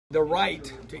the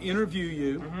right to interview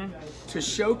you, to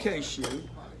showcase you,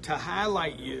 to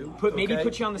highlight you, maybe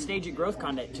put you on the stage at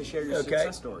GrowthCon to share your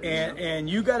success story. And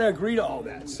you got to agree to all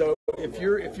that. So if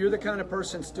you're the kind of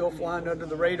person still flying under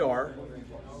the radar,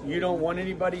 you don't want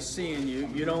anybody seeing you.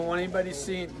 You don't want anybody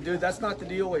seeing, dude. That's not the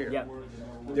deal here. Yeah.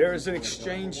 There is an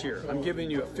exchange here. I'm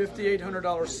giving you a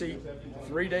 $5,800 seat,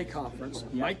 3-day conference.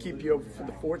 Yeah. Might keep you over for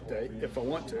the 4th day if I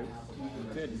want to.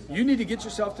 Good. You need to get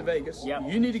yourself to Vegas. Yep.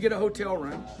 You need to get a hotel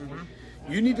room.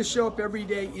 You need to show up every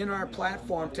day in our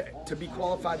platform to be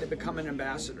qualified to become an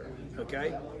ambassador,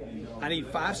 okay? I need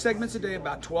 5 segments a day,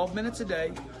 about 12 minutes a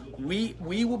day. We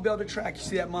will be able to track. You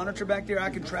see that monitor back there? I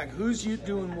can track who's you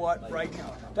doing what right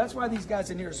now. That's why these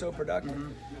guys in here are so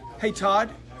productive. Hey,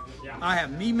 Todd, I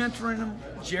have me mentoring them,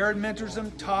 Jared mentors them,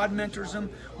 Todd mentors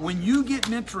them. When you get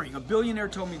mentoring, a billionaire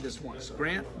told me this once.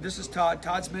 Grant, this is Todd.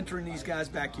 Todd's mentoring these guys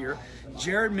back here.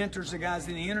 Jared mentors the guys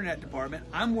in the internet department.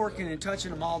 I'm working and touching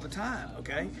them all the time,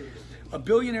 okay? A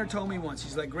billionaire told me once,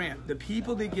 he's like, Grant, the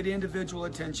people that get individual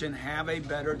attention have a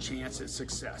better chance at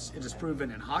success. It is proven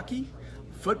in hockey,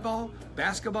 football,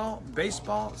 basketball,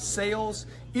 baseball, sales,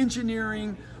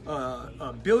 engineering,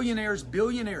 billionaires,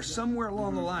 somewhere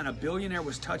along the line, a billionaire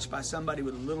was touched by somebody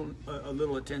with a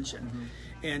little attention.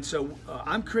 And so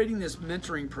I'm creating this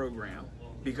mentoring program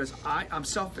because I'm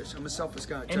selfish. I'm a selfish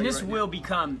guy. And this will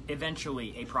become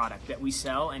eventually a product that we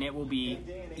sell, and it will be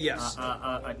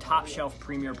a top shelf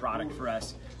premier product for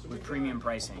us with premium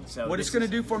pricing. So what it's going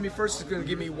to do for me first is going to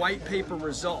give me white paper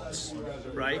results,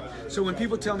 right? So when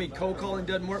people tell me cold calling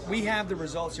doesn't work, we have the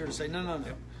results here to say, no.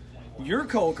 Your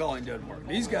cold calling doesn't work.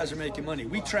 These guys are making money.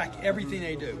 We track everything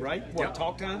they do, right? What, Yep.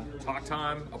 talk time? Talk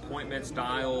time, appointments,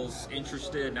 dials,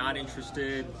 interested, not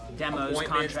interested, Demos,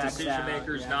 appointments, contracts decision out.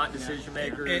 makers, not decision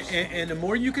makers. And the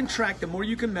more you can track, the more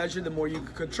you can measure, the more you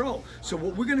can control. So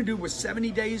what we're going to do with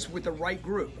 70 days with the right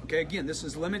group, okay? Again, this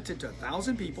is limited to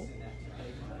 1,000 people.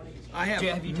 I have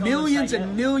you told millions them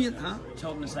and millions. Huh?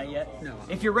 Told them the site yet? No.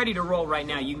 If you're ready to roll right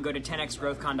now, you can go to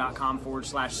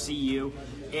 10xgrowthcon.com/CU.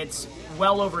 It's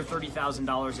well over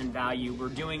 $30,000 in value. We're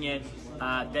doing it.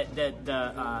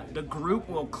 The group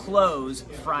will close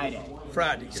Friday.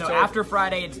 So after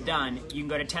Friday, it's done. You can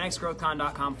go to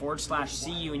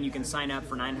 10xgrowthcon.com/CU and you can sign up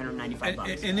for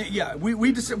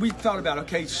 $995. We thought about,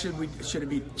 okay, should it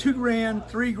be $2 grand,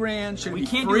 $3 grand? Should it be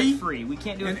free? We can't do it free. We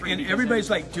can't do it free. And everybody's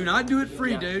like, do not do it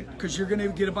free, dude, because you're going to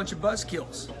get a bunch of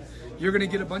buzzkills. You're going to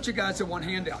get a bunch of guys that want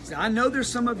handouts. Now, I know there's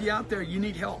some of you out there, you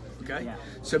need help, okay? Yeah.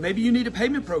 So maybe you need a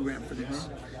payment program for this.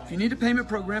 If you need a payment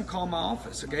program, call my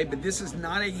office, okay? But this is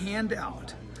not a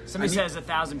handout. Somebody says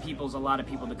 1,000 people is a lot of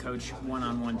people to coach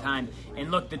one-on-one time.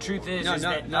 And look, the truth is you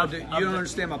don't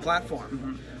understand my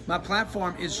platform. My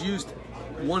platform is used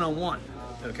one-on-one,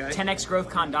 okay?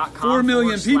 10xgrowthcon.com. 4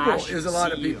 million people is a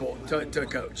lot of people to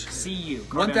coach. CU.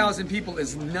 1,000 people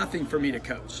is nothing for me to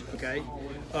coach, okay?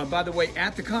 By the way,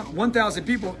 at the 1,000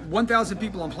 people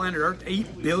on planet Earth,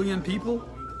 8 billion people,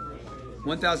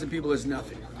 1,000 people is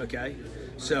nothing, okay?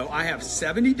 So I have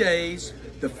 70 days.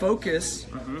 The focus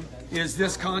is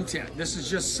this content. This is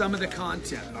just some of the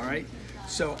content, all right?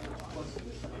 So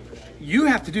you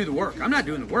have to do the work. I'm not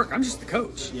doing the work. I'm just the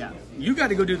coach. Yeah. You got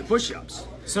to go do the push-ups.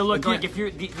 So look, like if you're,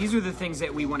 these are the things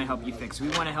that we want to help you fix. We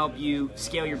want to help you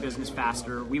scale your business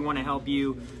faster. We want to help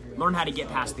you learn how to get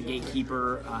past the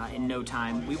gatekeeper in no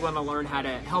time. We want to learn how to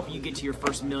help you get to your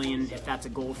first million if that's a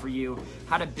goal for you,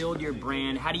 how to build your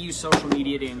brand, how to use social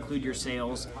media to include your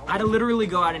sales, how to literally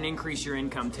go out and increase your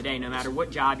income today no matter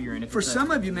what job you're in. For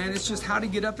some of you, man, it's just how to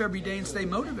get up every day and stay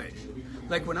motivated.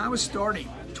 Like when I was starting,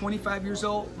 25 years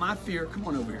old, my fear, come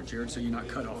on over here, Jared, so you're not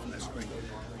cut off on that screen.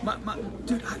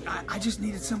 Dude, I just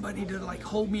needed somebody to like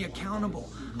hold me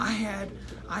accountable. I had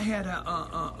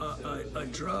a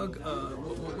drug,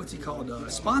 what's he called, a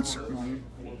sponsor.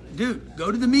 Dude,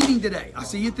 go to the meeting today. I'll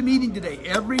see you at the meeting today.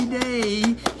 Every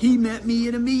day he met me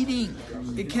at a meeting.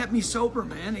 It kept me sober,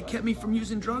 man. It kept me from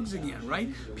using drugs again,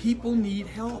 right? People need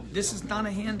help. This is not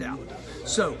a handout.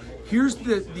 So here's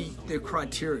the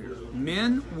criteria.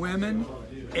 Men, women,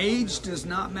 age does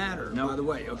not matter, by the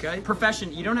way, okay?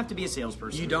 Profession, you don't have to be a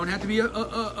salesperson. You don't have to be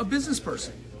a business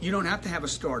person. You don't have to have a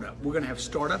startup. We're going to have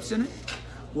startups in it.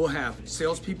 We'll have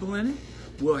salespeople in it.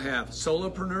 We'll have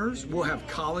solopreneurs. We'll have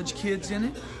college kids in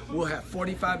it. We'll have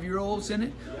 45-year-olds in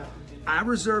it. I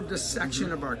reserved a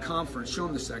section of our conference. Show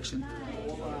them the section.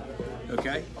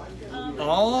 Okay?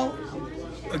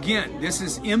 Again, this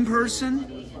is in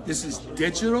person. This is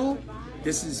digital.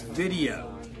 This is video.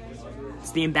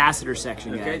 It's the ambassador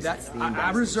section, guys. Okay,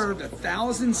 I reserved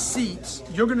 1,000 seats.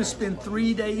 You're going to spend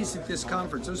 3 days at this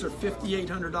conference. Those are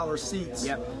 $5,800 seats.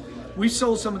 Yep. We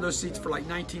sold some of those seats for like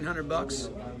 $1,900.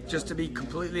 just to be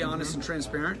completely honest and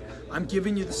transparent, I'm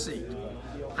giving you the seat.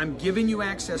 I'm giving you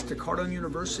access to Cardone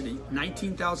University,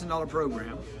 $19,000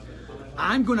 program.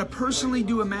 I'm going to personally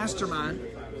do a mastermind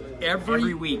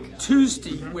every week,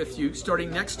 Tuesday with you,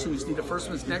 starting next Tuesday. The first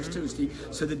one's next Tuesday.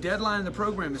 So the deadline of the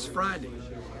program is Friday.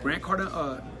 Grant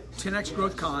Cardone,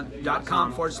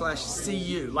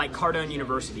 10xgrowthcon.com/CU. Like Cardone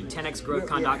University,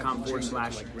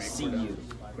 10xgrowthcon.com/CU.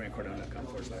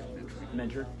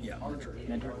 GrantCardone.com/mentor. Yeah,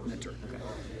 mentor. Okay.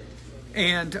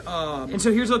 And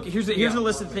so here's a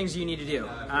list of things you need to do.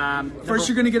 First,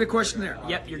 you're going to get a questionnaire.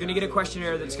 Yep, you're going to get a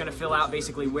questionnaire that's going to fill out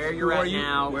basically where you're at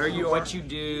now, where you are, what you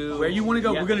do, where you want to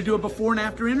go. Yep. We're going to do a before and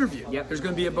after interview. Yep. There's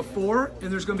going to be a before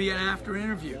and there's going to be an after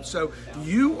interview. So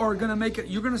you are going to make it.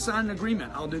 You're going to sign an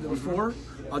agreement. I'll do the before.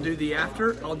 I'll do the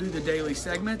after. I'll do the daily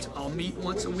segments. I'll meet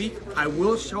once a week. I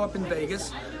will show up in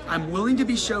Vegas. I'm willing to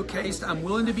be showcased. I'm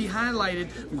willing to be highlighted.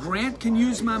 Grant can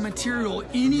use my material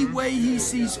any way he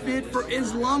sees fit for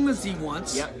as long as he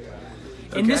wants. Yep.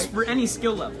 And this for any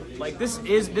skill level. Like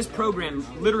this program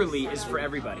literally is for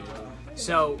everybody.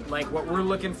 So like what we're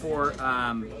looking for.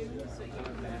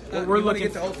 We're looking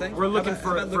for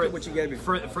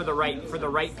the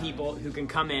right people who can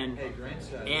come in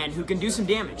and who can do some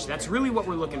damage. That's really what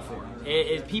we're looking for.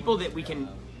 Is people that we can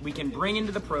bring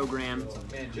into the program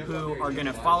who are going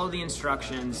to follow the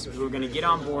instructions, who are going to get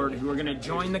on board, who are going to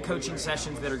join the coaching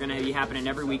sessions that are going to be happening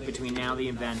every week between now and the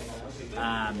event.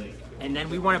 And then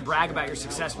we want to brag about your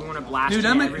success. We want to blast you.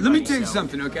 Dude, let me tell you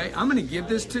something, okay? I'm going to give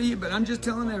this to you, but I'm just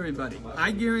telling everybody.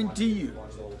 I guarantee you,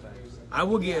 I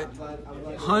will get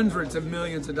hundreds of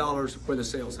millions of dollars worth of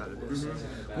sales out of this.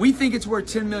 We think it's worth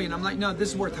 10 million. I'm like, no,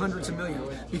 this is worth hundreds of millions.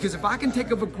 Because if I can take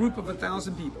up a group of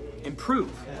 1,000 people and prove,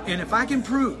 and if I can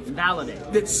prove,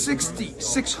 validate that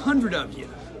 600 of you,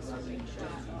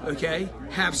 okay,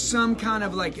 have some kind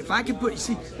of like, if I can put, you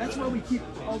see, that's why we keep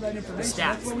all that information. The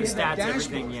stats,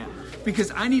 everything, yeah.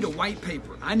 Because I need a white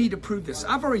paper. I need to prove this.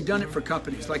 I've already done it for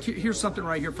companies. Like here's something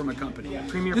right here from a company.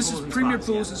 This is Premier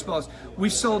Pools and Spas.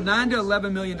 We've sold $9 to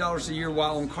 $11 million a year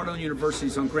while on Cardone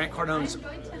University's, on Grant Cardone's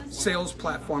sales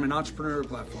platform and entrepreneurial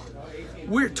platform.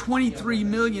 We're at 23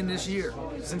 million this year.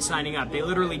 Since signing up, they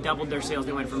literally doubled their sales.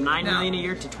 They went from 9 million a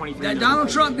year to 23 million. Donald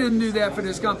Trump didn't do that for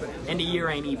this company. And the year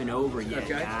ain't even over yet,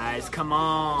 guys. Come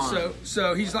on.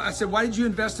 So he's like, I said, why did you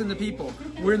invest in the people?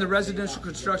 We're in the residential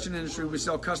construction industry. We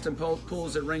sell custom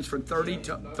pools that range from $30,000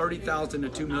 to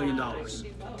 $2 million.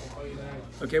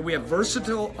 Okay, we have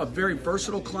a very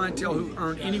versatile clientele who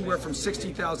earn anywhere from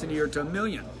 $60,000 a year to $1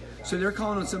 million. So they're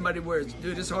calling on somebody where it's,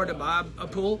 dude, it's hard to buy a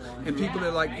pool, and people that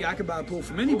are like, yeah, I could buy a pool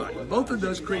from anybody. Both of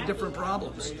those create different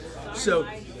problems. So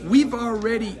we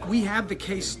have the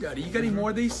case study. You got any more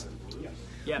of these?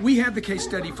 Yeah. We have the case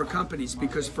study for companies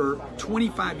because for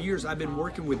 25 years I've been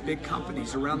working with big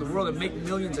companies around the world that make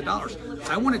millions of dollars.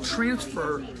 I want to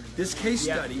transfer this case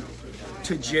study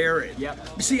to Jared.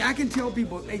 Yep. See, I can tell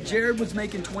people, hey, Jared was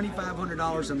making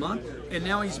 $2,500 a month, and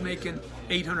now he's making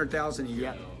 $800,000 a year.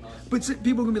 Yep. But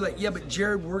people are going to be like, yeah, but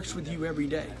Jared works with you every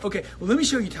day. Okay, well, let me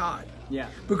show you Todd. Yeah.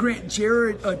 But Grant,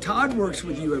 Todd works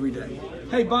with you every day.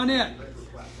 Hey, Bonnet.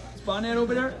 Is Bonnet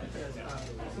over there?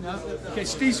 No? Okay,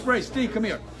 Steve Spray. Steve, come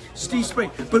here. Steve Spray.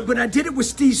 But I did it with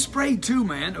Steve Spray too,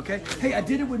 man, okay? Hey, I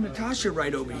did it with Natasha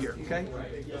right over here, okay?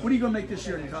 What are you going to make this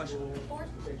year, Natasha?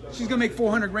 She's going to make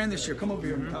 $400,000 this year. Come over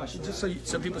here, Natasha, just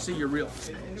so people see you're real.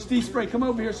 Steve Spray, come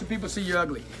over here so people see you're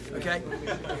ugly, okay?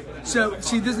 So,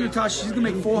 see, this is Natasha. She's going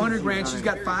to make $400,000. She's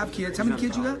got 5 kids. How many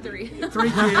kids you got? 3. 3 kids,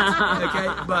 okay?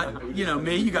 But, you know,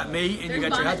 you got me, and you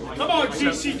got your husband. Come on,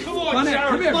 GC, come on, Bonnet,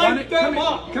 come here, Bonnet.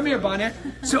 Come Come here, Bonnet.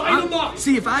 So,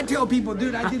 see, if I tell people,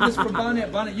 dude, I did this for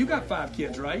Bonnet. Bonnet, you got 5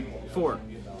 kids, right? 4.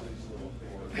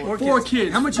 4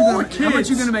 kids. How much you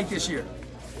gonna make this year?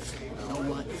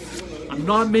 I'm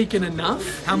not making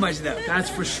enough. How much is that? That's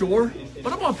for sure.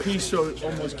 But I'm on pace to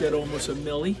get almost $1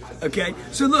 million. Okay,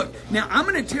 so look, now I'm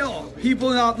going to tell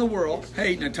people out in the world,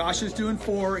 hey, Natasha's doing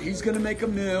 4, he's going to make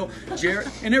 $1 million, Jared,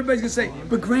 and everybody's going to say,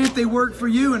 but Grant, they work for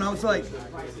you. And I was like,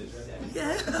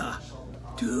 yeah,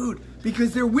 dude,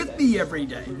 because they're with me every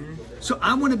day. So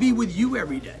I want to be with you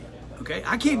every day, okay?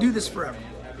 I can't do this forever.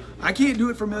 I can't do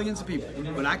it for millions of people,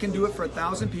 but I can do it for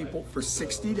 1,000 people for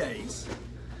 60 days.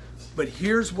 But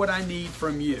here's what I need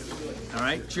from you. All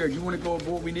right, Jared, you want to go over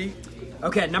what we need?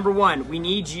 Okay, number 1, we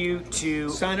need you to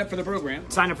sign up for the program.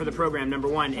 Sign up for the program, number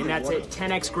 1, and that's at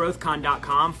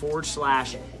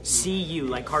 10xgrowthcon.com/CU,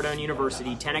 like Cardone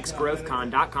University,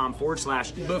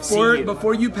 10xgrowthcon.com/CU.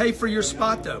 Before you pay for your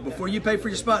spot, though,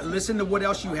 listen to what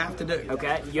else you have to do.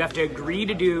 Okay, you have to agree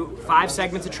to do 5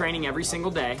 segments of training every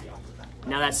single day.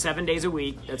 Now that's 7 days a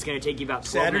week. That's going to take you about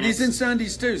 12 Saturdays minutes. and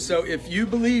Sundays too. So if you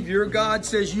believe your God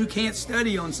says you can't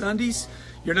study on Sundays,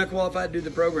 you're not qualified to do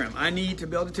the program. I need to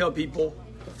be able to tell people,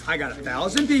 I got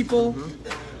 1,000 people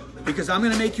because I'm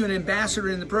going to make you an ambassador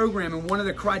in the program, and one of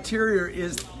the criteria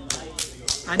is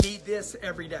I need this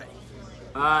every day.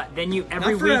 Then you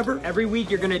every week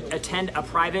you're going to attend a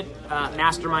private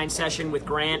mastermind session with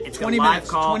Grant. It's going to live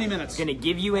call. 20 minutes. He's going to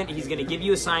give you he's going to give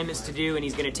you assignments to do, and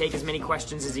he's going to take as many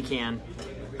questions as he can.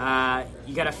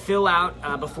 You got to fill out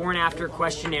a before and after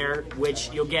questionnaire, which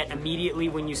you'll get immediately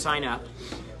when you sign up.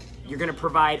 You're going to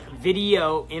provide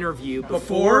video interview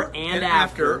before and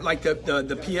after. Like the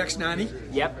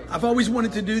PX90. Yep. I've always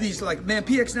wanted to do these. Like, man,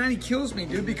 PX90 kills me,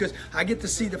 dude, because I get to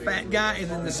see the fat guy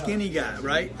and then the skinny guy,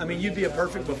 right? I mean, you'd be a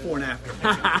perfect before and after.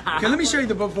 Okay, let me show you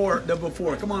the before.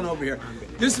 Come on over here.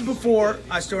 This is before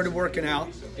I started working out.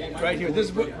 Right here.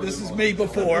 This is me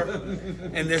before,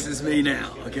 and this is me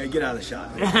now. Okay, get out of the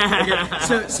shot.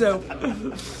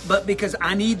 Okay, but because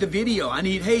I need the video, I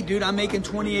need, hey, dude, I'm making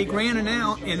 28 grand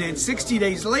now, and then 60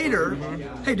 days later,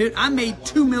 hey, dude, I made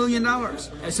 $2 million.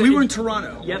 So we were in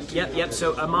Toronto. Yep.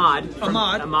 So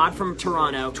Ahmad from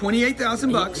Toronto,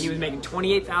 $28,000. He was making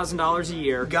 $28,000 a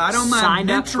year. Got on my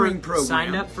mentoring program.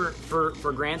 Signed up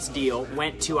for Grant's deal.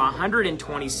 Went to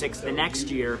 126 the next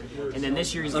year, and then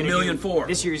this year he's going to $1.4 million.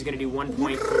 This year he's going to do 1.4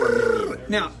 million.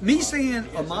 Now, me saying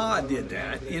Ahmad did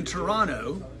that in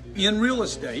Toronto in real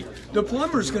estate, the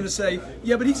plumber's going to say,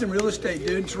 yeah, but he's in real estate,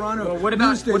 dude. Toronto. Well, what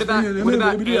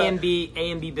about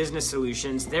A&B Business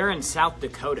Solutions? They're in South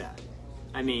Dakota.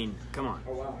 I mean, come on.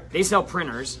 They sell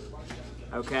printers.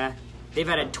 Okay. They've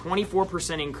had a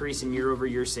 24% increase in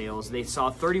year-over-year sales. They saw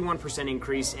a 31%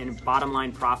 increase in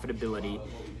bottom-line profitability.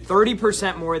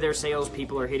 30% more of their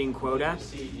salespeople are hitting quota,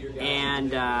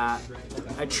 and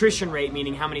attrition rate,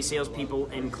 meaning how many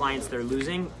salespeople and clients they're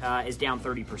losing, is down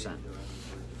 30%.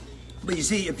 But you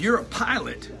see, if you're a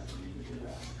pilot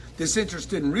that's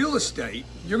interested in real estate,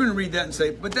 you're going to read that and say,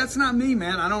 but that's not me,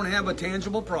 man. I don't have a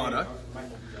tangible product.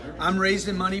 I'm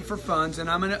raising money for funds, and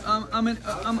I'm an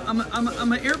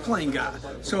airplane guy.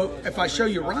 So if I show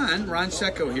you Ryan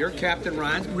Secco here, Captain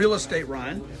Ryan, real estate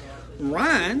Ryan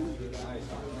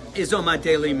is on my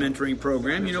daily mentoring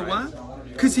program. You know why?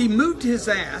 Because he moved his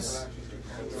ass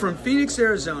from Phoenix,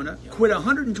 Arizona, quit a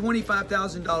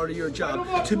 $125,000 a year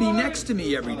job to be next to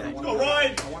me every day.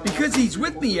 Because he's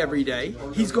with me every day,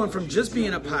 he's going from just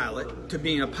being a pilot to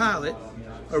being a pilot,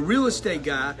 a real estate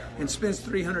guy, and spends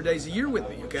 300 days a year with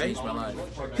me, okay?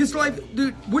 His life,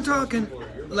 dude, we're talking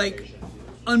like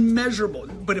unmeasurable.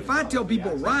 But if I tell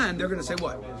people Ryan, they're going to say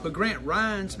what? But Grant,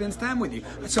 Ryan spends time with you.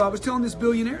 So I was telling this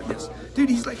billionaire this. Dude,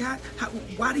 he's like,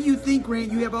 why do you think,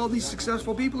 Grant, you have all these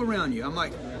successful people around you? I'm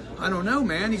like, I don't know,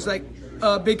 man. He's like,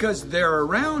 because they're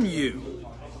around you.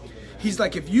 He's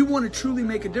like, if you want to truly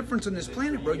make a difference on this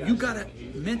planet, bro, you got to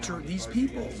mentor these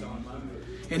people.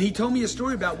 And he told me a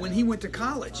story about when he went to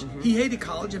college. He hated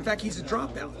college. In fact, he's a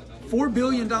dropout. $4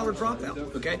 billion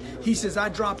dropout, okay? He says, I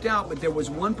dropped out, but there was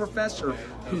one professor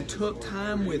who took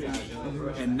time with me.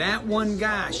 And that one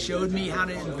guy showed me how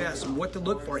to invest and what to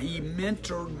look for. He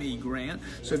mentored me, Grant.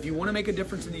 So if you want to make a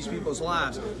difference in these people's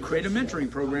lives, create a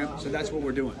mentoring program. So that's what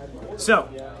we're doing. So,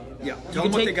 yeah, tell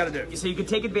them what they got to do. So you can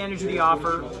take advantage of the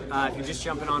offer if you're just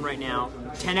jumping on right now.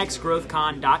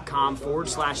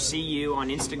 10xgrowthcon.com/CU on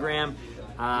Instagram.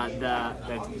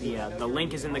 The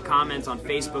link is in the comments on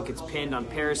Facebook. It's pinned on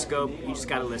Periscope. You just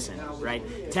got to listen, right?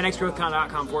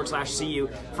 10xgrowthcon.com/CU.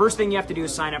 First thing you have to do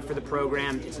is sign up for the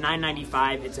program. It's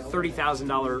 $9.95. It's a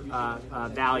 $30,000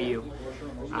 value.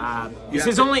 This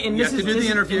is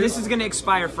going to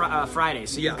expire Friday,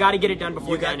 so you've got to get it done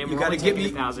before then. And we're only taking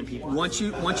 1,000 people. Once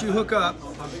you hook up,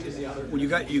 you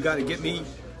got to get me.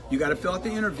 You got to fill out the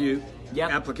interview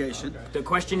application. The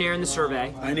questionnaire and the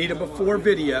survey. I need a before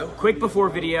video. Quick before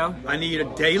video. I need a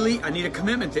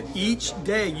commitment that each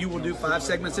day you will do 5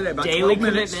 segments a day, about daily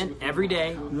 12 minutes. Commitment every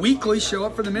day. Weekly, show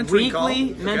up for the mentoring call.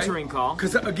 Weekly mentoring call.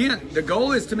 Because again, the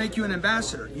goal is to make you an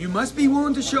ambassador. You must be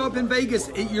willing to show up in Vegas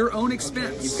at your own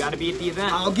expense. You've got to be at the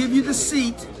event. I'll give you the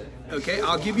seat. Okay,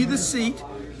 I'll give you the seat.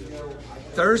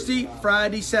 Thursday,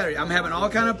 Friday, Saturday. I'm having all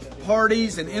kind of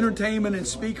parties and entertainment and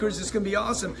speakers. It's going to be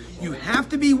awesome. You have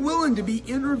to be willing to be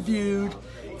interviewed,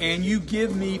 and you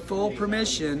give me full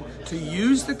permission to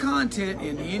use the content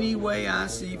in any way I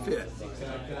see fit.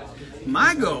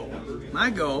 My goal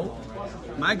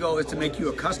is to make you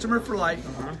a customer for life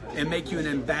and make you an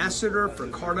ambassador for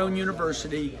Cardone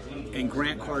University and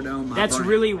Grant Cardone. That's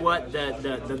really what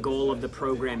the goal of the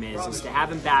program is to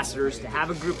have ambassadors, to have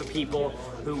a group of people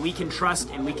who we can trust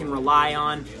and we can rely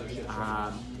on.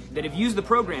 that have used the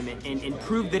program and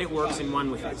proved that it works and won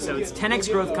with it. So it's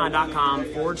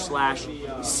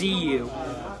 10xgrowthcon.com/CU.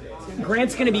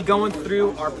 Grant's going to be going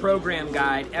through our program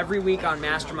guide every week on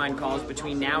mastermind calls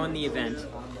between now and the event.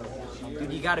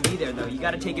 Dude, you got to be there though. You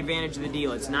got to take advantage of the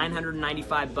deal. It's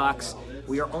 $995.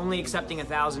 We are only accepting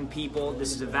 1,000 people.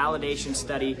 This is a validation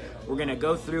study. We're going to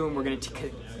go through and we're going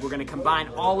to combine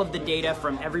all of the data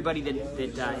from everybody that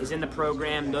is in the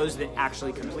program, those that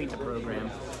actually complete the program.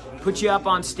 Put you up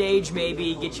on stage,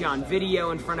 maybe get you on video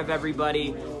in front of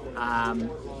everybody,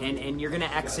 and you're going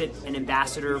to exit an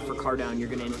ambassador for Cardone. You're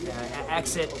going to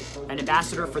exit an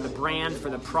ambassador for the brand, for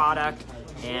the product.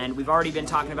 And we've already been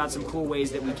talking about some cool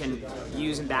ways that we can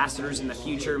use ambassadors in the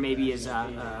future, maybe as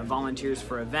volunteers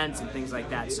for events and things like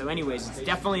that. So anyways, it's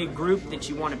definitely a group that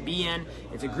you want to be in.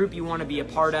 It's a group you want to be a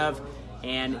part of.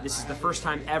 And this is the first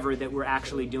time ever that we're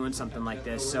actually doing something like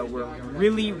this. So we're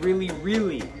really, really,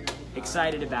 really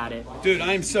excited about it. Dude,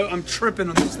 I'm tripping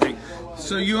on this thing.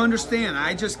 So you understand,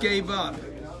 I just gave up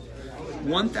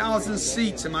 1,000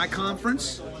 seats in my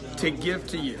conference to give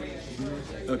to you.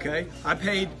 Okay, I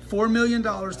paid $4 million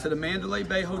to the Mandalay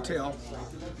Bay Hotel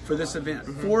for this event.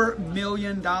 $4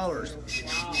 million.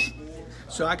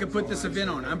 So I could put this event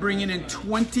on. I'm bringing in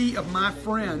 20 of my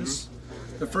friends.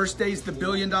 The first day is the $1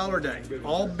 billion day.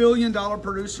 All $1 billion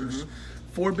producers.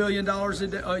 $4 billion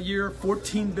a year,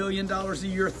 $14 billion a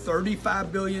year,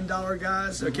 $35 billion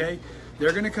guys. Okay.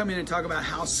 They're going to come in and talk about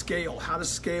how to scale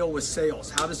with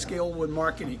sales, how to scale with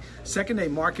marketing. Second day,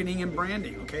 marketing and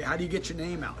branding. Okay, how do you get your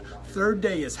name out? Third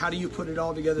day is how do you put it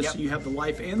all together so you have the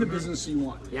life and the business you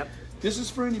want. Yep. This is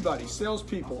for anybody,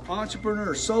 salespeople,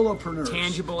 entrepreneurs, solopreneurs.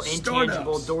 Tangible, startups.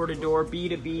 intangible, door-to-door,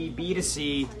 B2B,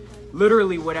 B2C.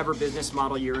 Literally whatever business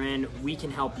model you're in, we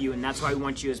can help you, and that's why we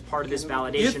want you as part of this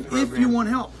validation program. If you want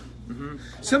help.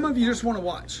 Some of you just want to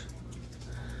watch.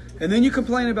 And then you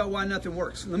complain about why nothing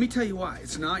works. Let me tell you why.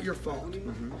 It's not your fault.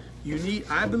 You need,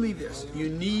 I believe this, you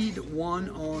need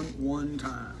one-on-one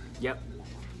time. Yep.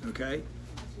 Okay?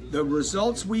 The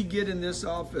results we get in this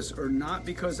office are not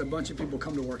because a bunch of people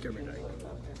come to work every day.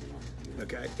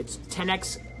 Okay? It's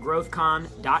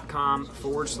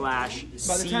 10xgrowthcon.com/CU.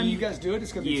 By the time you guys do it,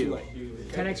 it's going to be too late.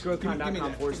 Okay?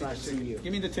 10xgrowthcon.com/CU.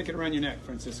 Give me the ticket around your neck,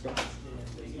 Francisco.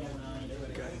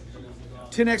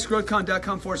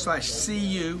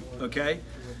 10xgrowthcon.com/CU, okay?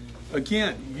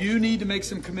 Again, you need to make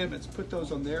some commitments. Put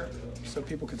those on there so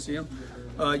people can see them.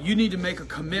 You need to make a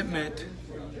commitment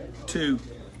to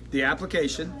the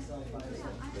application,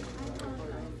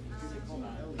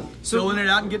 filling it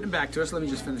out and getting it back to us. Let me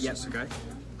just finish this, okay?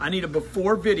 I need a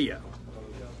before video.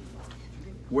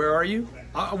 Where are you?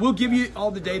 We'll give you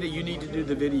all the data you need to do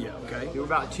the video, okay? We're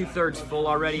about 2/3 full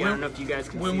already. I don't know if you guys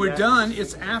can see When we're that. done,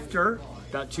 it's after.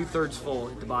 About 2/3 full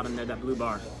at the bottom there, that blue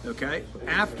bar. Okay.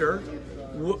 After,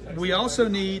 we also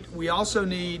need.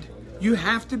 You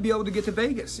have to be able to get to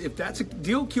Vegas. If that's a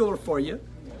deal killer for you,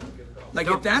 like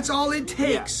if that's all it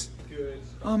takes. Yeah.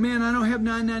 Oh man, I don't have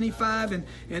 $995 and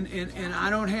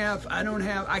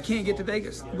I can't get to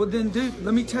Vegas. Well then, dude,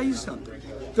 let me tell you something.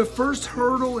 The first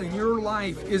hurdle in your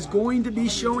life is going to be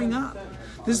showing up.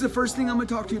 This is the first thing I'm going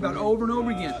to talk to you about over and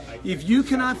over again. If you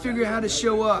cannot figure out how to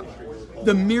show up,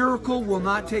 the miracle will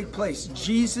not take place.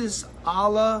 Jesus,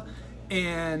 Allah,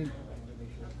 and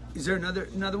is there another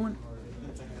one?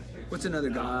 What's another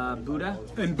God? Buddha.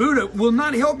 And Buddha will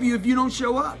not help you if you don't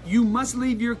show up. You must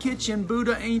leave your kitchen.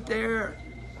 Buddha ain't there.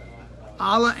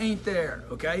 Allah ain't there,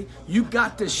 okay? You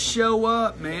got to show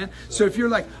up, man. So if you're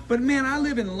like, but man, I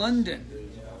live in London.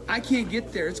 I can't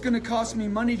get there. It's going to cost me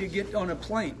money to get on a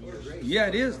plane. Yeah,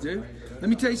 it is, dude. Let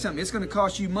me tell you something. It's going to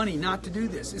cost you money not to do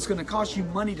this. It's going to cost you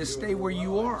money to stay where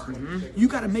you are. You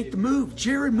got to make the move.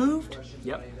 Jared moved.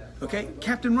 Yep. Okay.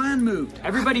 Captain Ryan moved.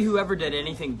 Everybody who ever did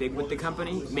anything big with the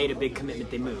company made a big commitment.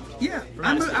 They moved. Yeah.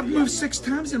 I've moved 6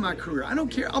 times in my career. I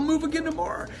don't care. I'll move again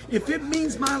tomorrow. If it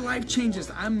means my life changes,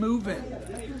 I'm moving.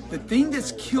 The thing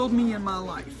that's killed me in my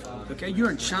life, okay, you're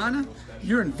in China,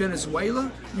 you're in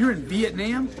Venezuela, you're in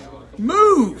Vietnam.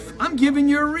 Move! I'm giving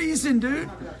you a reason, dude.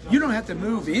 You don't have to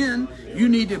move in. You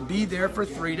need to be there for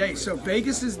 3 days. So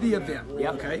Vegas is the event.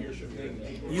 Yep. Okay.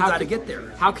 You got to get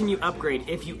there. How can you upgrade?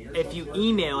 If you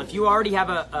email, if you already have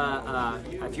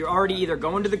if you're already either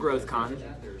going to the GrowthCon,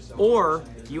 or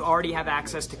you already have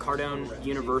access to Cardone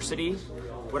University,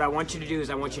 what I want you to do is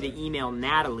I want you to email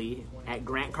Natalie at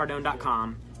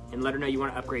grantcardone.com and let her know you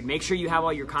want to upgrade. Make sure you have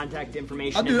all your contact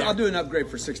information. I'll do an upgrade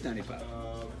for $695.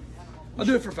 I'll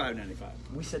do it for $595.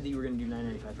 We said that you were going to do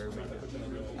 $995 for everybody.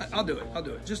 I'll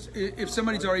do it. Just if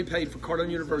somebody's already paid for Cardone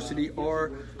University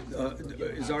or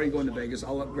is already going to Vegas,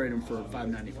 I'll upgrade them for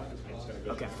 $595.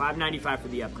 Okay, $595 for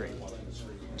the upgrade.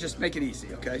 just make it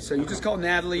easy, okay? So you just call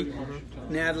Natalie,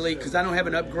 because I don't have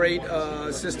an upgrade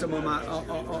system on my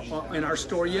in our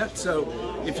store yet.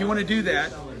 So if you want to do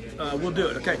that, we'll do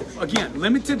it, okay? Again,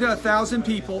 limited to 1,000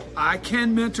 people. I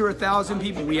can mentor 1,000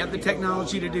 people. We have the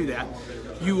technology to do that.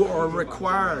 You are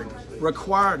required.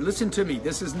 Listen to me.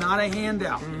 This is not a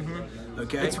handout.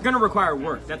 Okay. It's going to require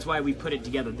work. That's why we put it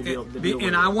together.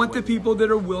 And I want the people that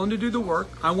are willing to do the work.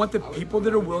 I want the people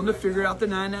that are willing to figure out the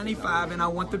 $9.95, and I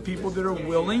want the people that are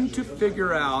willing to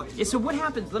figure out. Yeah, so what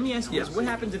happens? Let me ask you this: what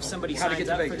happens if somebody signs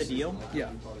up for the deal? Yeah.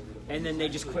 And then they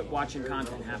just quit watching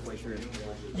content halfway through?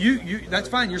 That's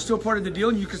fine. You're still part of the deal,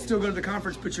 and you can still go to the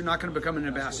conference, but you're not going to become an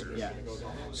ambassador. Yeah.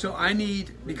 So I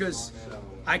need, because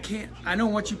I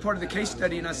don't want you part of the case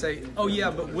study, and I say, oh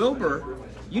yeah, but Wilbur.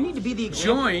 You need to be the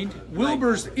example. Joined.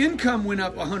 Wilbur's income went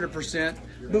up 100%,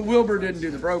 but Wilbur didn't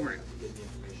do the program. Yeah,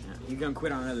 you're going to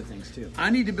quit on other things too. I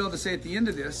need to be able to say at the end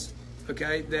of this,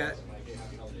 okay, that,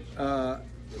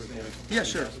 yeah,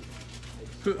 sure.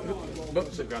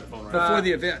 Before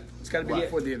the event. It's got to be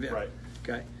before the event. Right.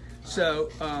 Okay. So,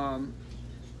 I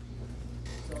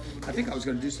think I was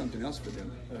going to do something else for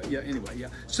them. Yeah, anyway, yeah.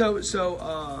 So,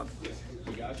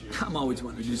 I'm always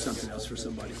wanting to do something else for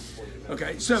somebody.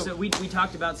 Okay, so we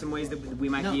talked about some ways that we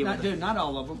might be able to. Not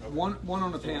all of them. One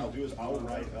on the panel.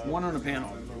 One on the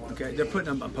panel. Okay, they're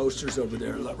putting up posters over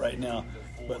there right now,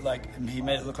 but like he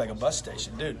made it look like a bus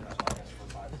station, dude.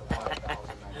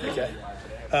 Okay.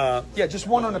 Yeah, just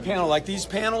one on the panel. Like these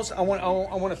panels, I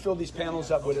want to fill these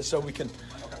panels up with it so we can.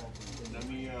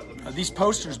 These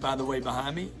posters, by the way,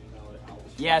 behind me.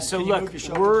 Yeah. So look,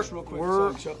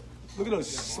 we're. Look at those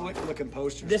slick-looking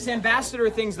posters. This ambassador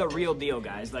thing's the real deal,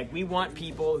 guys. Like, we want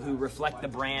people who reflect the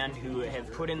brand, who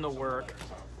have put in the work.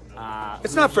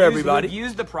 It's not for everybody. Who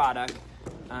use the product.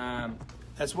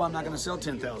 That's why I'm not going to sell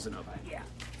 10,000 of them.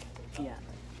 Yeah.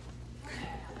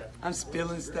 I'm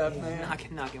spilling stuff, man.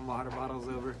 Knocking water bottles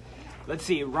over. Let's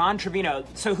see, Ron Trevino.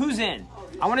 So who's in?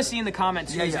 I want to see in the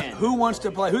comments who's in. Who wants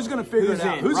to play? Who's going to figure it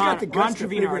out? Who's got the guts to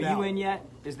figure it out? Are you in yet?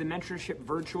 Is the mentorship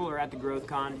virtual or at the Growth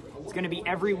Con? It's going to be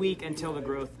every week until the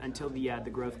Growth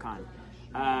Con.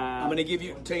 I'm going to give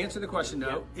you, to answer the question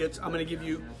though, I'm going to give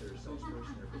you.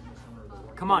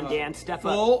 Come on, Dan, step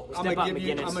up. I'm going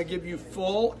to give you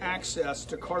full access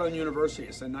to Cardone University.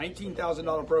 It's a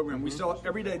 $19,000 program. We sell it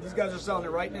every day. These guys are selling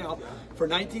it right now for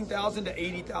 $19,000 to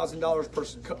 $80,000 per.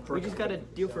 We just got a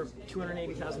deal for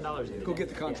 $280,000. Go get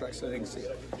the contract so they can see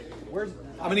it. I'm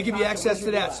going to give you access to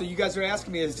that. So you guys are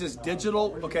asking me, is this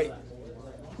digital? Okay.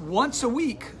 Once a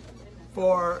week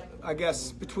for, I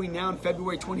guess, between now and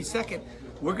February 22nd,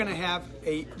 we're going to have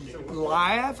a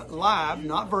live,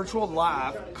 not virtual,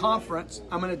 live conference.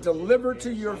 I'm going to deliver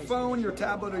to your phone, your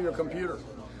tablet, or your computer.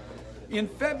 In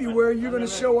February, you're going to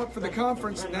show up for the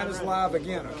conference, and that is live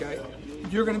again, okay?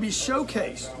 You're going to be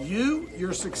showcased. You,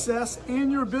 your success,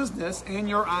 and your business, and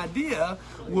your idea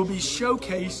will be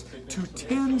showcased to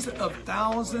tens of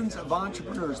thousands of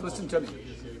entrepreneurs. Listen to me.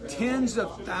 Tens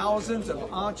of thousands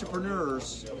of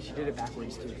entrepreneurs. She did it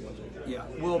backwards, too. Yeah,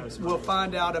 we'll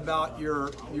find out about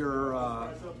your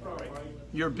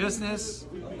business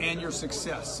and your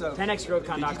success. So,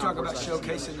 10xgrowthcon.com. Did you talk about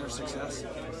showcasing their success?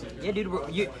 Yeah, dude.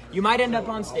 You might end up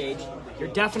on stage. You're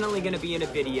definitely going to be in a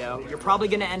video. You're probably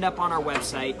going to end up on our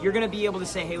website. You're going to be able to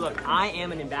say, "Hey, look, I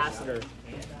am an ambassador."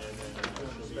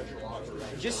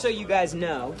 Just so you guys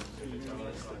know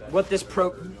what this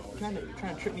trying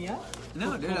to trip me up.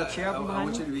 No, dude. I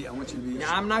want you to be.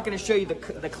 Now, I'm not going to show you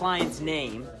the client's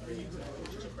name.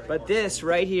 But this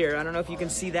right here, I don't know if you can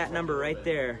see that number right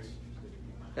there.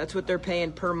 That's what they're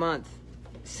paying per month.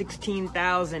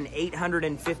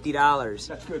 $16,850.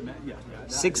 That's good, man. Yeah.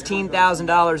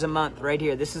 $16,000 a month right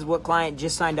here. This is what client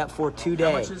just signed up for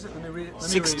today. How much is it? Let me read it.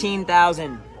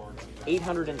 $16,850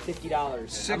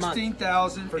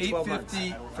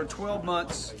 $16,850 for 12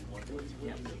 months.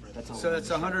 Yeah, that's all. So that's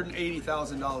a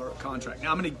 $180,000 contract.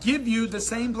 Now I'm going to give you the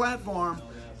same platform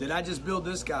that I just billed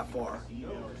this guy for.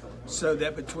 So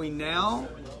that between now,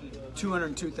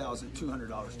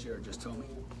 $202,200, Jared just told me.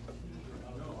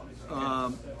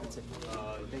 That's it.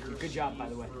 Thank you. Good job, by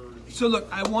the way. So look,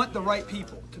 I want the right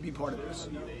people to be part of this.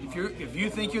 If you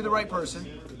think you're the right person,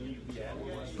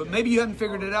 but maybe you haven't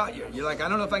figured it out yet. You're like, I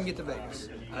don't know if I can get to Vegas.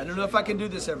 I don't know if I can do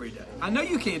this every day. I know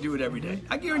you can't do it every day.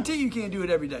 I guarantee you can't do it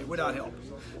every day without help.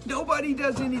 Nobody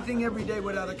does anything every day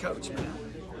without a coach, man.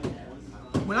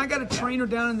 When I got a trainer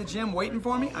down in the gym waiting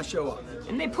for me, I show up.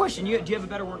 And they push. And do you have a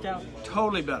better workout?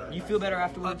 Totally better. You feel better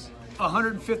afterwards?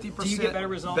 150% Do you get better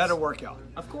results? Better workout.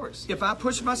 Of course. If I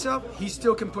push myself, he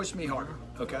still can push me harder,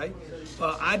 okay?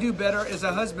 I do better as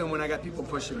a husband when I got people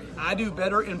pushing me. I do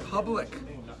better in public.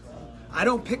 I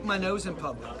don't pick my nose in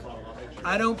public.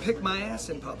 I don't pick my ass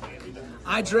in public.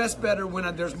 I dress better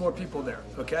when there's more people there,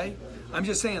 okay? I'm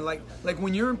just saying, like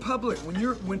when you're in public,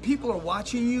 when people are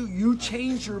watching you, you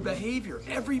change your behavior.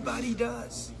 Everybody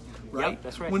does. Right? Yep,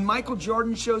 that's right. When Michael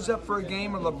Jordan shows up for a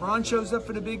game or LeBron shows up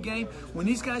for the big game, when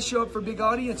these guys show up for big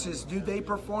audiences, do they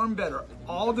perform better?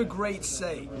 All the greats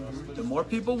say, the more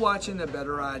people watching, the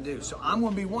better I do. So I'm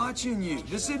going to be watching you.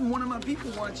 This isn't one of my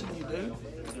people watching you, dude.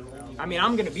 I mean,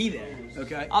 I'm going to be there.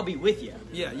 Okay. I'll be with you.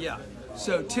 Yeah.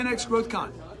 So 10X Growth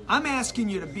Con, I'm asking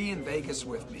you to be in Vegas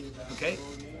with me, okay?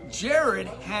 Jared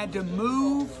had to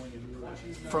move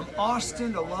from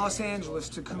Austin to Los Angeles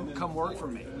to come work for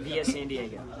me. Via San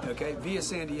Diego. Okay, via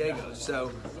San Diego.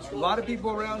 So a lot of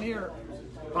people around here.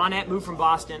 Bonnet moved from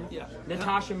Boston. Yeah.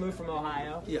 Natasha moved from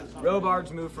Ohio. Yeah.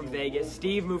 Robards moved from Vegas.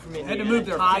 Steve moved from Indiana. Had to move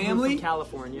their Todd family. Moved from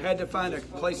California. Had to find a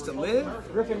place to live.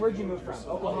 Griffin, where'd you move from?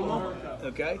 Oklahoma.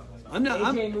 Okay.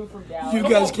 AJ moved from Dallas. You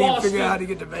guys can't figure out how to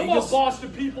get to Vegas. Come on, Boston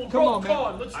people. Come on,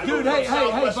 man. Let's Dude,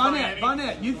 hey,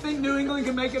 Bonnet, you think New England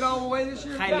can make it all the way this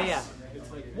year? Hi, Leah.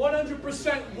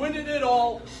 100% winning it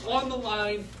all on the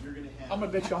line. I'm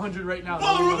gonna bet you 100 right now.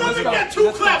 Oh, let me get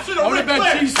 2 claps in a I'm gonna Ric bet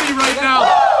Flair. GC right now.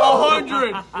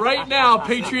 100 right now.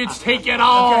 Patriots take it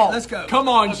all. Okay, let's go. Come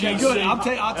on, Okay, GC. good. I'll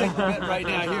take the bet right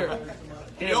now here.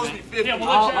 He owes me 50.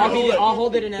 I'll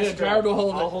hold it in escrow. Jared will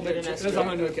hold it. I'll hold it in That's escrow.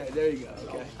 100. Okay, there you go.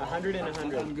 Okay. 100 and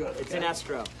 100. I'm good. It's in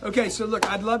escrow. Okay, so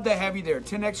look, I'd love to have you there.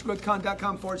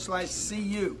 10xgrowthcon.com/see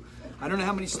you. I don't know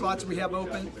how many slots we have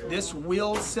open. This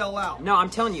will sell out. No, I'm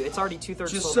telling you, it's already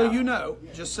 2/3 Just sold so out.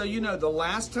 you know, the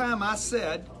last time I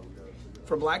said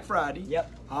for Black Friday,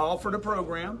 Yep. I offered a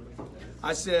program.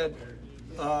 I said,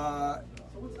 I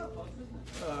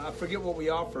forget what we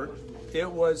offered.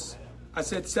 I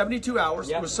said 72 hours.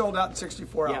 Yep. It was sold out in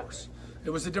 64 Yep. hours.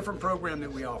 It was a different program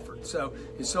that we offered. So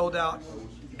it sold out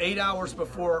 8 hours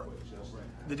before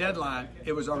the deadline.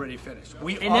 It was already finished.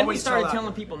 We And then we always started sell out.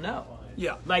 telling people no.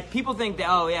 Yeah. Like, people think that,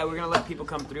 oh, yeah, we're going to let people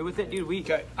come through with it. Dude,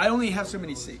 Okay, I only have so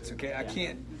many seats. Okay, I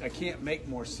can't make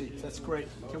more seats. That's great.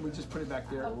 Can we just put it back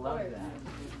there? love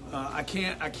that. I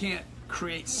can't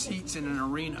create seats in an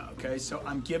arena. Okay, so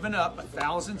I'm giving up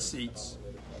 1,000 seats.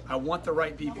 I want the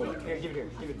right people there. Here, give it here.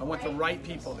 Give it. I want the right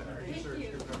people there.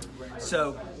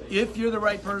 So if you're the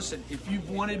right person, if you've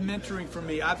wanted mentoring from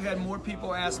me, I've had more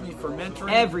people ask me for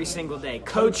mentoring. Every single day.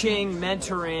 Coaching,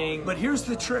 mentoring. But here's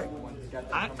the trick.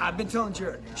 I've been telling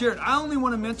Jared, I only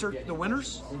want to mentor the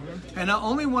winners, and I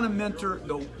only want to mentor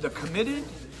the committed,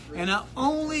 and I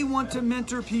only want to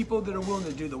mentor people that are willing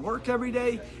to do the work every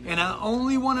day, and I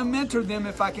only want to mentor them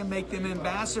if I can make them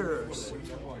ambassadors,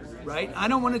 right? I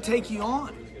don't want to take you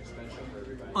on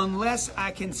unless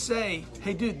I can say,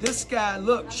 hey, dude, this guy,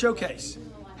 look, showcase.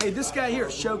 Hey, this guy here,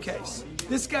 showcase.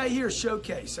 This guy here,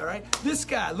 showcase, all right? This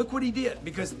guy, look what he did,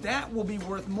 because that will be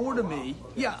worth more to me.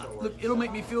 Yeah, look, it'll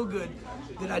make me feel good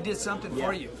that I did something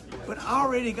for you. But I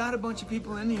already got a bunch of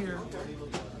people in here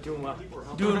Doing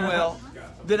well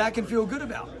that I can feel good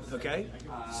about, okay?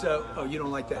 So, oh, you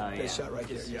don't like that, yeah. that shot right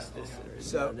there, yeah.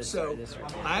 So, So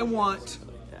I want,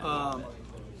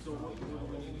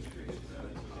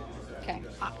 Okay.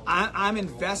 I'm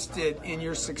invested in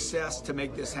your success to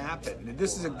make this happen. And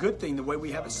this is a good thing, the way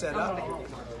we have it set up,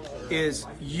 is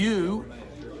you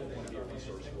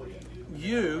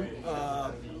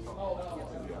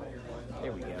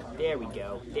There we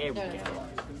go.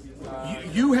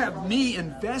 you have me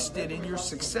invested in your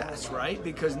success, right?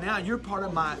 Because now you're part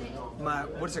of my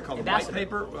what's it called? The white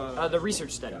paper? The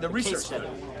research study. The research case study.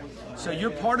 So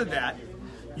you're part of that.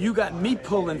 You got me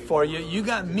pulling for you. You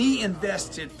got me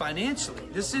invested financially.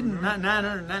 This isn't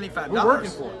 $995. We're working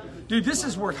for it. Dude, this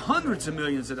is worth hundreds of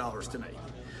millions of dollars to me.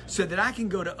 So that I can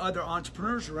go to other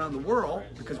entrepreneurs around the world,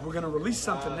 because we're going to release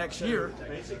something next year.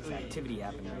 Activity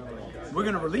happening right there. We're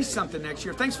going to release something next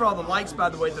year. Thanks for all the likes, by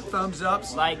the way, the thumbs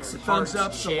ups. Likes, the thumbs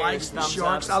hearts, ups, the shares, likes, the thumbs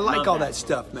sharks. ups. I like Love all that. that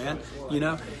stuff, man. You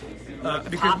know?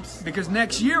 Pops. Because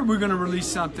next year we're going to release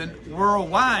something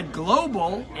worldwide,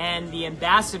 global. And the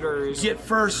ambassadors Get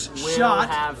first will shot.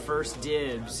 have first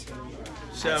dibs.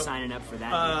 So, I'm signing up for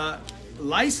that.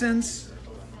 license,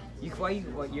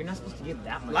 You're not supposed to give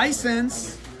that much.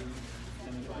 license,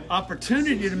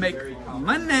 opportunity to make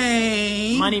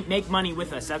money. Make money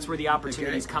with us. That's where the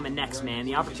opportunity's Okay. coming next, man.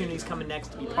 The opportunity's coming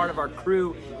next to be part of our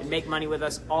crew and make money with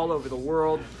us all over the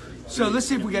world. So let's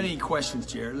see if we got any questions,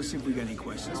 Jared. Let's see if we got any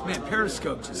questions. Man,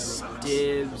 Periscope just sucks.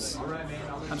 Dibs,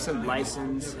 I'm so nervous.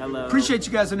 license, hello. Appreciate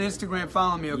you guys on Instagram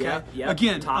following me, okay? Yep,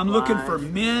 Again, top I'm looking line. for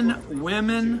men,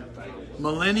 women,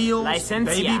 millennials, License,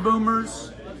 baby yeah.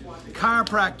 boomers,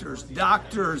 chiropractors,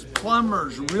 doctors,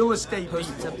 plumbers, real estate Post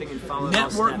people, something and follow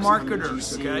network all steps,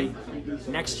 marketers, come to okay? GC.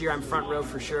 Next year, I'm front row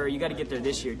for sure. You got to get there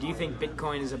this year. Do you think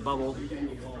Bitcoin is a bubble?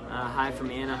 Hi from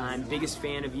Anaheim. Biggest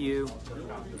fan of you.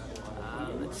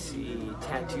 Let's see.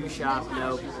 Tattoo shop.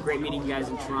 Nope. Great meeting you guys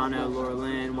in Toronto. Laura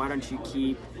Lynn. Why don't you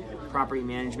keep property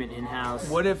management in-house?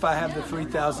 What if I have the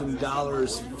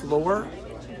 $3,000 floor?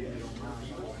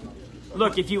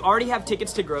 Look, if you already have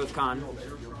tickets to GrowthCon,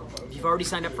 if you've already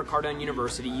signed up for Cardone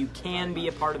University, you can be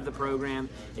a part of the program.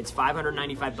 It's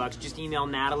 $595. Just email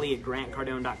Natalie at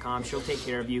grantcardone.com. She'll take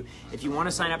care of you. If you want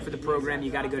to sign up for the program, you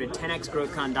got to go to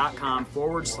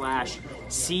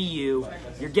 10xgrowthcon.com/CU.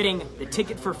 You're getting the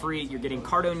ticket for free. You're getting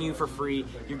Cardone U for free.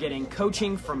 You're getting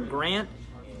coaching from Grant.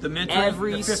 The mentoring,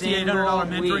 Every the $5,800 single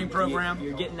mentoring week. program.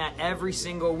 You're getting that every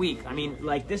single week. I mean,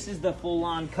 like, this is the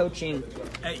full-on coaching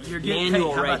You're getting,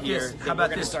 manual how right about here. this? that How we're about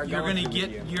gonna this? start You're going gonna through get.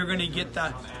 with you. You're gonna get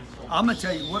the. I'm gonna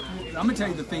tell you what. I'm gonna tell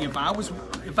you the thing. If I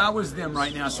was them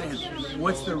right now, saying,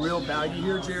 "What's the real value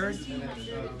here, Jared?"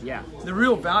 Yeah. The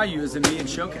real value is in being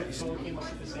showcased.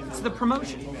 It's the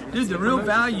promotion. Dude, the real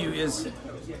value is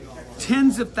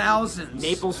tens of thousands.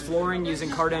 Naples flooring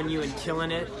using Cardone U and killing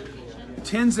it.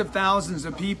 Tens of thousands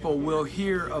of people will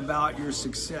hear about your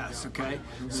success, okay?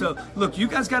 So, look, you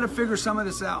guys got to figure some of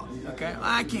this out, okay?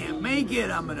 I can't make it.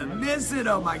 I'm going to miss it.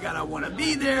 Oh, my God, I want to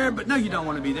be there. But no, you don't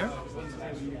want to be there.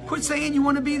 Quit saying you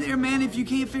want to be there, man, if you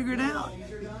can't figure it out.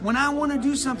 When I want to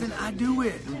do something, I do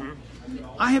it.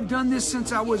 I have done this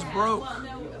since I was broke.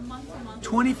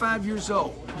 25 years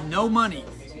old, no money.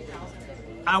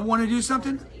 I want to do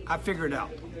something, I figure it out.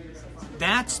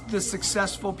 That's the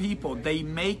successful people. They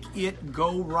make it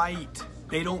go right.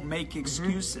 They don't make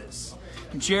excuses.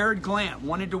 Jared Glant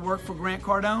wanted to work for Grant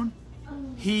Cardone.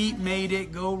 He made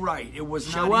it go right. It was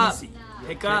Show not up. easy.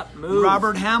 Pick up. Move.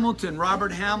 Robert Hamilton,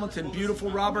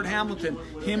 beautiful Robert Hamilton.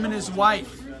 Him and his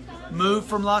wife moved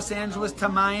from Los Angeles to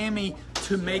Miami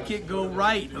to make it go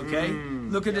right, okay?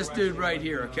 Look at this dude right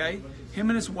here, okay? Him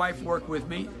and his wife work with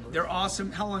me. They're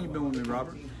awesome. How long you been with me,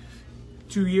 Robert?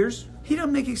 2 years. He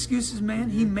don't make excuses, man.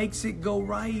 He makes it go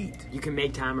right. You can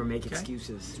make time or make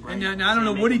excuses. And now, I don't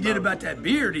know what he did about that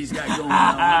beard he's got going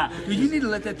on. Dude, you need to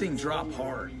let that thing drop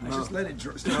hard. Just let it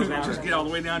drop. Just get all the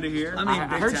way down to here. I mean, I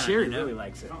big heard time, Sherry you know? really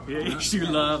likes it. Yeah, she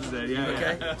loves it. Yeah.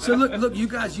 Okay. So look, you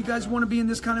guys want to be in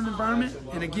this kind of environment?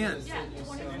 And again,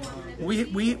 we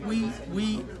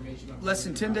less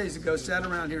than 10 days ago sat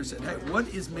around here and said, hey, what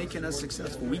is making us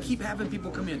successful? We keep having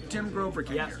people come in. Tim Grover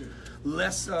came here.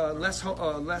 Les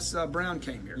Brown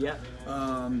came here. Yeah.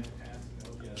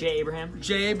 Jay Abraham.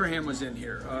 Jay Abraham was in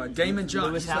here. Damon John.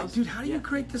 Lewis He's like, House. dude, how do you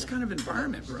create this kind of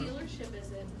environment, bro?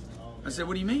 I said,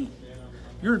 what do you mean?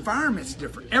 Your environment's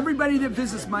different. Everybody that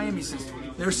visits Miami says,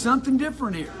 there's something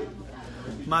different here.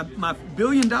 My $1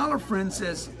 billion friend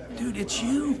says, dude, it's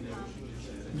you.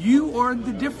 You are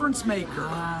the difference maker.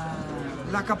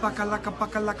 Laka paka, laka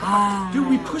paka, laka paka. Dude,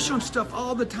 we push on stuff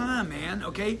all the time, man.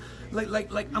 Okay, like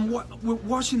we're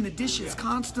washing the dishes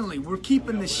constantly. We're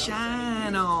keeping the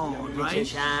shine on, right?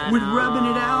 Shine We're rubbing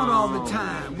it out all the on.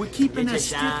 time. We're keeping Get a your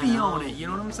shine stiffy on on. it. You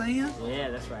know what I'm saying?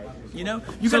 Yeah, that's right. You know,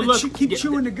 you So gotta look, keep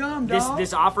chewing the gum, dog.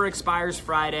 This offer expires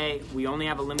Friday. We only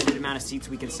have a limited amount of seats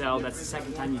we can sell. That's the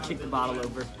second time you kick the bottle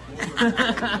over.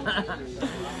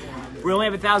 We only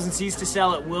have 1,000 seats to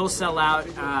sell. It will sell out.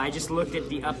 I just looked at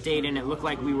the update and it looked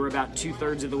like we were about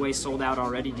 2/3 of the way sold out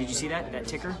already. Did you see that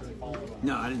ticker?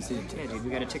 No, I didn't see it. Yeah, dude, we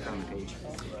got a ticker on the page.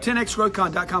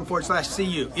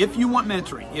 10xgrowthcon.com/CU. If you want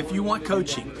mentoring, if you want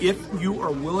coaching, if you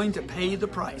are willing to pay the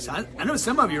price. I know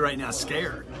some of you right now are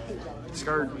scared.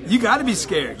 Scared. You got to be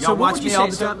scared. Y'all So what watch would me you all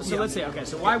say? the time. So let's say, okay,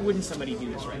 so why wouldn't somebody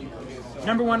do this right now?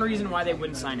 Number one reason why they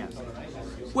wouldn't sign up.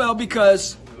 Well,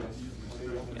 because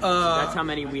That's how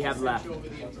many we have left.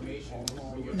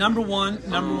 number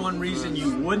one reason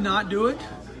you would not do it,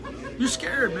 you're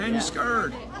scared, man. You're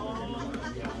scared.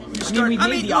 You're scared. we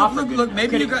made the offer. Look.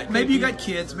 Maybe Could you it- got could maybe it you be- got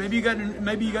kids. Maybe you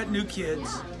got new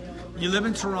kids. You live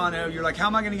in Toronto. You're like, how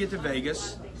am I going to get to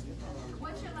Vegas?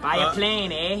 Buy a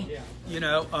plane, eh? You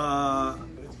know,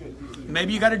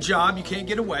 maybe you got a job. You can't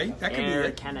get away. That could be Air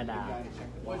it. Canada.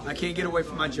 I can't get away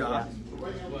from my job.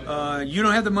 You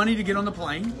don't have the money to get on the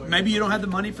plane. Maybe you don't have the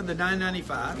money for the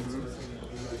 $9.95.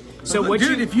 So But what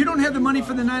dude, you? if you don't have the money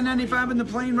for the $9.95 in the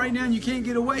plane right now and you can't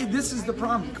get away, this is the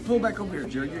problem. Pull back over here,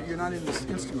 Jerry. You're not in this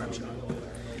Instagram shot.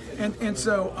 And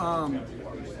so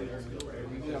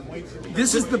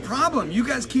this is the problem. You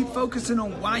guys keep focusing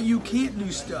on why you can't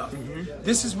do stuff.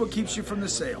 This is what keeps you from the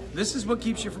sale. This is what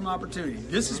keeps you from opportunity.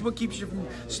 This is what keeps you from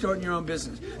starting your own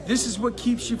business. This is what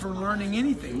keeps you from learning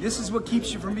anything. This is what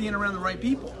keeps you from being around the right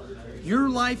people. Your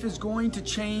life is going to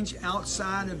change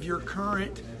outside of your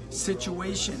current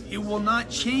situation. It will not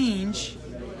change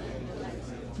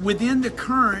within the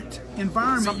current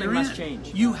environment Something you're must in.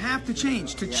 change. You have to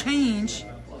change. To change,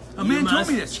 a You man told must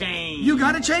me this. change. You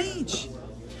got to change.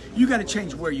 You got to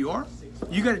change where you are.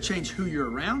 You got to change who you're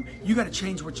around. You got to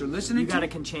change what you're listening You got to.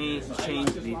 to change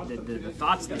the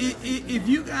thoughts that If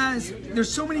you guys,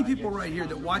 there's so many people right here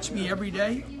that watch me every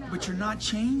day, but you're not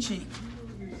changing.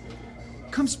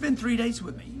 Come spend 3 days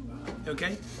with me.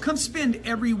 Okay? Come spend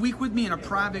every week with me in a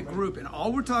private group, and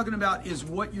all we're talking about is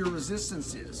what your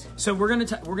resistance is. So we're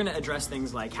gonna address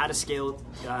things like how to scale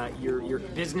your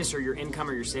business or your income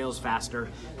or your sales faster,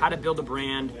 how to build a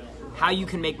brand, how you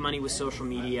can make money with social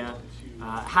media,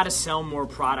 how to sell more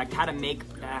product, how to make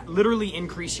literally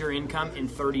increase your income in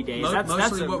 30 days.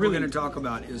 Mostly what we're going to talk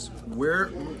about is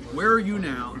where are you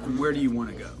now and where do you want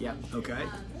to go? Yeah. Okay.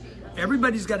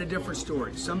 Everybody's got a different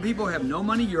story. Some people have no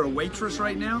money. You're a waitress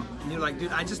right now, and you're like,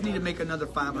 dude, I just need to make another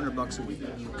 $500 a week.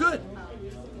 Good.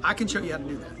 I can show you how to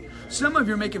do that. Some of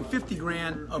you are making 50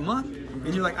 grand a month,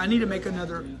 and you're like, I need to make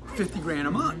another 50 grand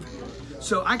a month.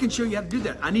 So I can show you how to do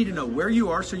that. I need to know where you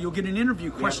are, so you'll get an interview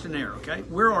questionnaire. Okay,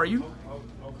 where are you?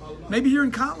 Maybe you're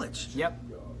in college. Yep.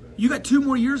 You got 2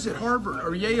 more years at Harvard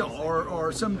or Yale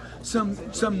or some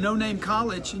no-name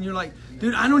college, and you're like,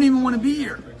 dude, I don't even want to be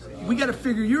here. We got to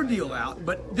figure your deal out,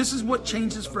 but this is what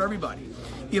changes for everybody.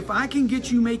 If I can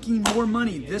get you making more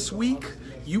money this week,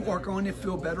 you are going to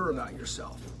feel better about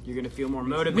yourself. You're going to feel more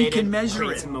motivated. We can measure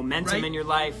create it, some momentum right? in your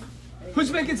life. Who's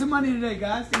making some money today,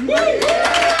 guys? Anybody?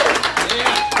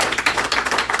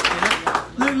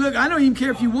 Look, I don't even care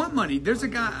if you want money. There's a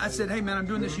guy, I said, hey man, I'm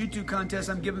doing this YouTube contest.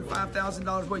 I'm giving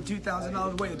 $5,000 away,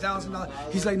 $2,000 away,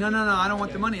 $1,000. He's like, no, I don't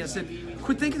want the money. I said,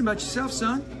 quit thinking about yourself,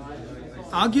 son.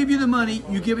 I'll give you the money,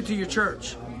 you give it to your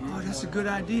church. Oh, that's a good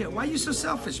idea. Why are you so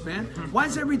selfish, man? Why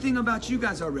is everything about you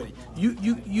guys already?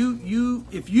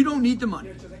 If you don't need the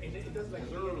money,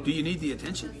 do you need the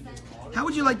attention? How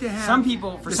would you like to have Some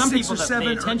people, for the some 6 people, or the 7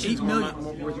 or attention 8 is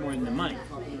million? worth more than the money.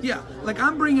 Yeah, like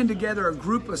I'm bringing together a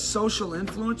group of social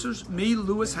influencers, me,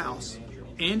 Lewis House,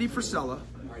 Andy Frisella,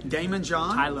 Damon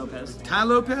John, Ty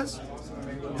Lopez.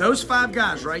 Those 5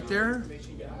 guys right there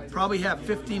probably have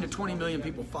 15 to 20 million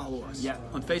people follow us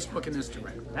on Facebook and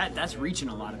Instagram. That's reaching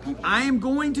a lot of people. I am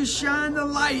going to shine the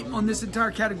light on this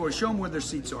entire category, show them where their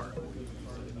seats are.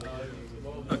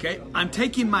 Okay, I'm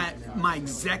taking my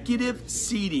executive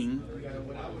seating,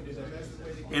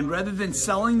 and rather than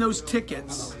selling those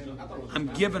tickets, I'm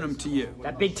giving them to you.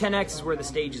 That big 10X is where the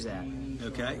stage is at.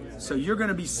 Okay, so you're going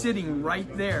to be sitting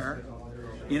right there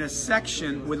in a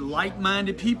section with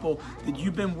like-minded people that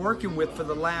you've been working with for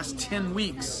the last 10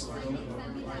 weeks.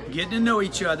 Getting to know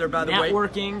each other, by the way.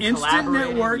 Networking, instant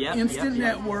network, collaborating.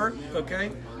 network,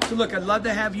 okay? So look, I'd love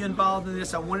to have you involved in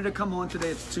this. I wanted to come on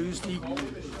today. It's Tuesday,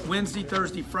 Wednesday,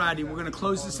 Thursday, Friday. We're going to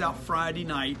close this out Friday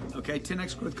night, okay?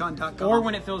 10xgrowthcon.com. Or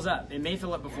when it fills up. It may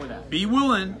fill up before that. Be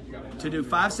willing to do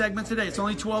 5 segments a day. It's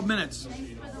only 12 minutes.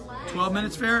 12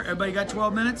 minutes fair? Everybody got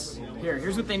 12 minutes?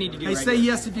 Here's what they need to do. Hey, right say here.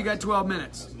 yes if you got 12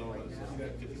 minutes.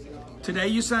 Today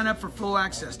you sign up for full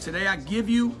access. Today I give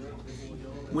you,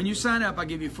 when you sign up, I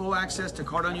give you full access to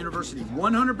Cardone University.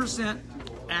 100%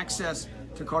 access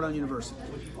to Cardone University.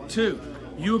 2,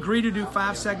 you agree to do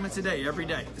 5 segments a day, every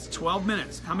day. It's 12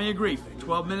 minutes. How many agree?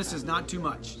 12 minutes is not too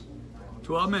much.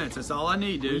 12 minutes, that's all I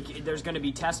need, dude. There's going to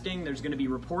be testing. There's going to be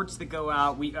reports that go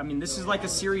out. I mean, this is like a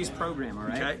serious program, all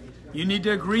right? Okay. You need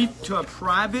to agree to a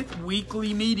private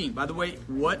weekly meeting. By the way,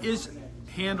 what is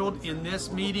handled in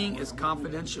this meeting is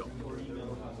confidential.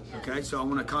 Okay, so I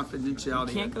want a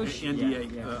confidentiality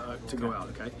NDA to go out,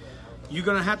 okay? You're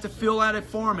going to have to fill out a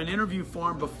form, an interview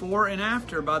form, before and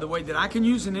after, by the way, that I can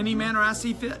use in any manner I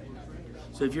see fit.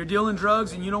 So if you're dealing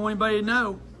drugs and you don't want anybody to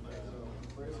know,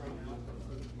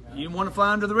 you want to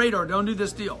fly under the radar, don't do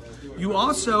this deal. You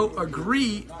also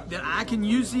agree that I can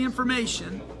use the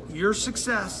information, your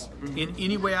success, in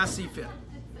any way I see fit.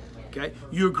 Okay?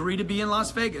 You agree to be in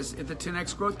Las Vegas at the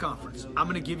 10X Growth Conference. I'm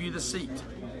going to give you the seat.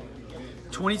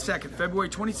 22nd, February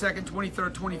 22nd,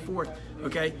 23rd, 24th.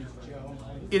 Okay?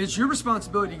 It is your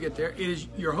responsibility to get there. It is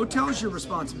your hotel is your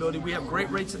responsibility. We have great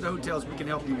rates at the hotels we can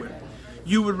help you with.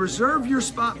 You would reserve your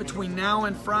spot between now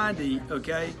and Friday,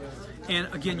 okay? And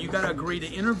again, you got to agree to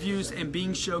interviews and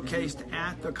being showcased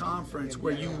at the conference,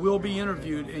 where you will be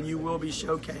interviewed and you will be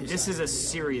showcased. This is a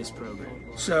serious program.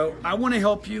 So I want to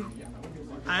help you.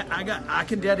 I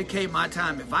can dedicate my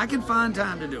time if I can find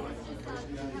time to do it.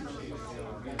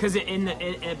 Because in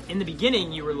the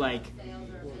beginning, you were like,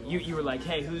 you were like,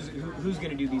 hey, who's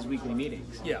going to do these weekly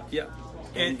meetings? Yeah.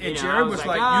 And you know, Jared was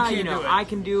like, you can't do it. I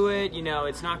can do it. You know,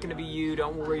 it's not going to be you.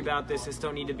 Don't worry about this. This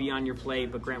don't need to be on your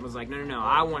plate. But Grant was like, no.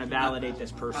 I want to validate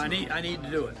this person. I need to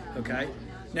do it. Okay.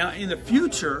 Now, in the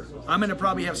future, I'm going to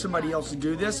probably have somebody else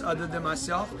do this other than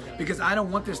myself, because I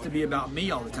don't want this to be about me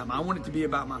all the time. I want it to be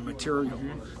about my material,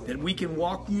 that we can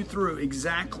walk you through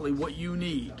exactly what you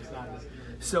need.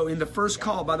 So in the first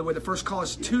call, by the way, the first call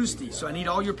is Tuesday, so I need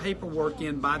all your paperwork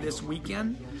in by this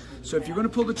weekend. So if you're going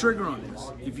to pull the trigger on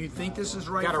this, if you think this is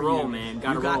right Gotta for roll, you, man. you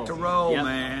Gotta got roll. to roll, Yep.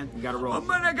 man. You gotta roll. Oh,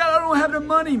 but I don't have the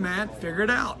money, man. Figure it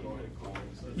out.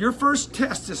 Your first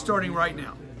test is starting right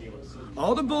now.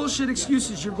 All the bullshit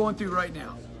excuses you're going through right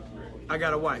now. I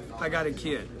got a wife. I got a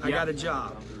kid. I got a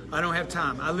job. I don't have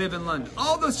time. I live in London.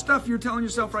 All the stuff you're telling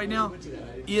yourself right now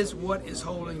is what is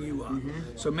holding you up.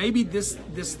 So maybe this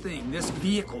thing, this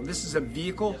vehicle, this is a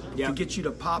vehicle to get you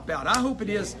to pop out. I hope it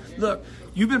is. Look,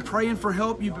 you've been praying for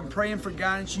help. You've been praying for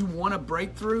guidance. You want a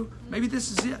breakthrough. Maybe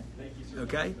this is it.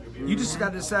 Okay? You just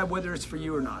got to decide whether it's for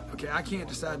you or not. Okay? I can't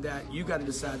decide that. You got to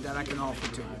decide that. I can offer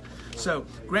it to you. So,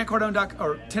 GrantCardone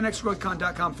or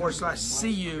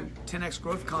 10xgrowthcon.com/CU,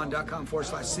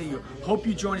 10xgrowthcon.com/CU. Hope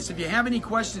you join us. If you have any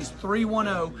questions,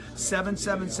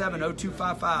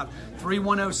 310-777-0255,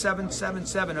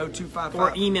 310-777-0255.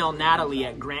 Or email Natalie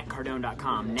at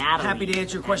grantcardone.com. Natalie. Happy to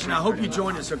answer your question. I hope you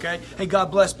join us, okay? Hey, God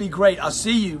bless. Be great. I'll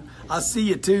see you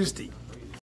Tuesday.